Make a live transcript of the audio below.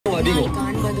அதிகம்.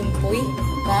 காண்பதும் போய்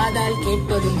காதால்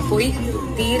கேட்பதும் போய்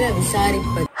தீர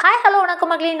விசாரிப்பது. ஹாய் ஹலோ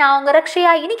வணக்கம் மக்களே, நான் உங்கள்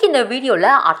ரக்ஷயா. இன்னைக்கு இந்த வீடியோவில்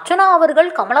அர்ச்சனா அவர்கள்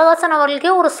கமலஹாசன்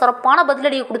அவர்களுக்கே ஒரு சிறப்பான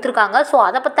பதிலடியை கொடுத்துருக்காங்க. ஸோ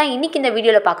அதை பற்றி தான் இன்னைக்கு இந்த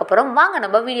வீடியோவில் பார்க்க போகிறோம். வாங்க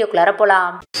நம்ம வீடியோக்குள்ளார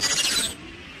போகலாம்.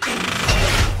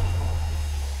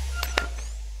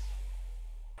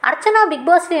 அர்ச்சனா பிக்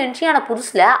பாஸ்ல என்ட்ரி ஆன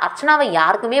புதுசுல அர்ச்சனாவை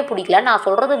யாருக்குமே பிடிக்கல. நான்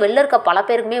சொல்றது வெளில இருக்க பல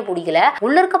பேருக்குமே பிடிக்கல,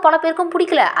 உள்ள இருக்க பல பேருக்கும்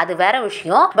பிடிக்கல, அது வேற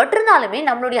விஷயம். பட் இருந்தாலுமே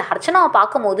நம்மளுடைய அர்ச்சனாவை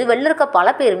பார்க்கும்போது வெளில இருக்க பல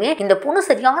பேருமே இந்த பொண்ணு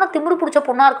சரியான திமிரு பிடிச்ச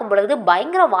பொண்ணா இருக்கும் பொழுது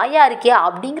பயங்கர வாயா இருக்கே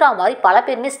அப்படிங்கிற மாதிரி பல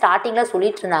பேருமே ஸ்டார்டிங்ல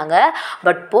சொல்லிட்டு இருந்தாங்க.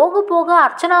 பட் போக போக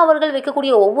அர்ச்சனா அவர்கள்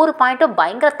வைக்கக்கூடிய ஒவ்வொரு பாயிண்ட்டும்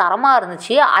பயங்கர தரமா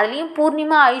இருந்துச்சு. அதுலயும்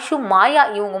பூர்ணிமா, ஐஷு, மாயா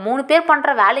இவங்க 3 பேர்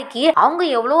பண்ற வேலைக்கு அவங்க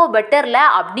எவ்வளவோ பெட்டர்ல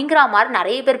அப்படிங்கிற மாதிரி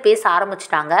நிறைய பேர் பேச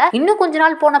ஆரம்பிச்சுட்டாங்க. இன்னும் கொஞ்ச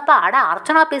நாள் போனப்ப அட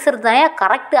அர்ச்சனா பேசுறது தான்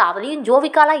கரெக்ட், அதுலயும்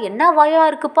ஜோவிகாலா என்ன வாயா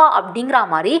இருக்குப்பா அப்படிங்கிற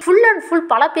மாதிரி ஃபுல் அண்ட் ஃபுல்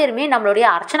பல பேருமே நம்மளுடைய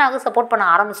அர்ச்சனாவுக்கு சப்போர்ட் பண்ண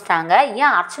ஆரம்பிச்சிட்டாங்க.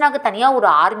 ஏன் அர்ச்சனாவுக்கு தனியா ஒரு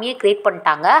ஆர்மியே கிரியேட்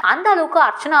பண்ணிட்டாங்க. அந்த அளவுக்கு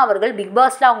அர்ச்சனா அவர்கள் பிக்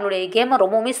பாஸ்ல அவங்களுடைய கேமை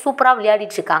ரொம்பவுமே சூப்பரா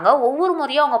விளையாடிட்டு இருக்காங்க. ஒவ்வொரு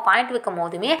முறையும் அவங்க பாயிண்ட் வைக்கும்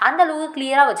போதுமே அந்த அளவுக்கு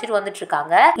கிளியரா வச்சுட்டு வந்துட்டு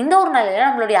இருக்காங்க. இந்த ஒரு நிலையில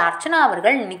நம்மளுடைய அர்ச்சனா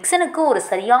அவர்கள் நிக்சனுக்கு ஒரு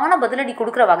சரியான பதிலடி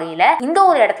கொடுக்கிற வகையில இந்த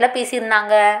ஒரு இடத்துல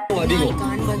பேசியிருந்தாங்க.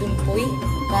 காண்பதும் போய்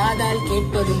காதால்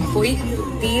கேட்பதும் போய்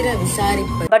தீர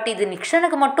விசாரிப்பது. பட் இது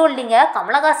நிக்சனுக்கு மட்டும் இல்லைங்க,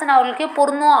 கமலஹாசன் அவர்களுக்கே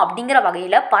பொருந்தும் அப்படிங்கிற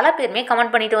வகையில பல பேருமே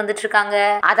கமெண்ட் பண்ணிட்டு வந்துட்டு இருக்காங்க.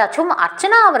 அதாச்சும்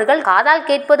அர்ச்சனா அவர்கள் காதால்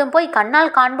கேட்பதும் போய்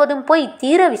கண்ணால் காண்பதும் போய்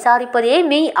தீர விசாரிப்பதே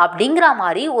மெய் அப்படிங்கிற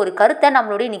மாதிரி ஒரு கருத்தை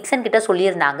நம்மளுடைய நிக்சன் கிட்ட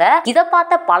சொல்லியிருந்தாங்க. இதை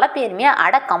பார்த்த பல பேருமே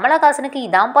அட கமலஹாசனுக்கு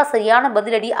இதான்பா சரியான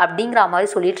பதிலடி அப்படிங்கிற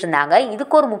மாதிரி சொல்லிட்டு இருந்தாங்க.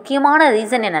 இதுக்கு ஒரு முக்கியமான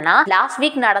ரீசன் என்னன்னா லாஸ்ட்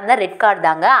வீக் நடந்த ரெட் கார்டு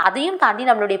தாங்க. அதையும் தாண்டி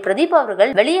நம்மளுடைய பிரதீப்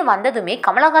அவர்கள் வெளியே வந்ததுமே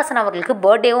கமலஹாசன் அவர்களுக்கு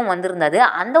பர்த்டேவும் வந்திருந்தது.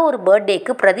 அந்த ஒரு பர்த்டேக்கு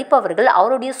பிரதீப் அவர்கள்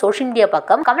அவருடைய சோஷியல் மீடியா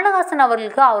பக்கம் கமலஹாசன்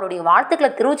அவர்களுக்கு அவருடைய வாழ்த்துக்களை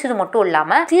தெரிவிச்சது மட்டும்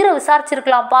இல்லாம தீர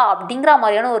விசாரிச்சிருக்கலாம்ப்பா அப்படிங்கிற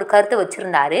மாதிரியான ஒரு கருத்தை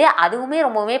வச்சிருந்தாரு. அதுவுமே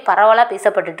ரொம்பவே பரவலா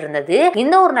பேசப்பட்டு இருந்தது.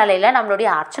 இந்த ஒரு நிலையில நம்மளுடைய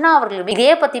அர்ச்சனா அவர்களுமே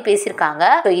இதே பத்தி பேசியிருக்காங்க.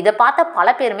 இதை பார்த்த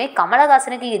பல பேருமே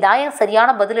கமலஹாசனுக்கு இதாயம்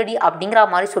சரியான பதிலடி அப்படிங்கிற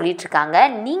மாதிரி சொல்லிட்டு இருக்காங்க.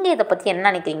 நீங்க இதை பத்தி என்ன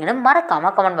நினைக்கிறீங்கன்னு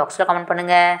மறக்காம கமெண்ட் பாக்ஸ்ல கமெண்ட்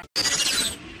பண்ணுங்க.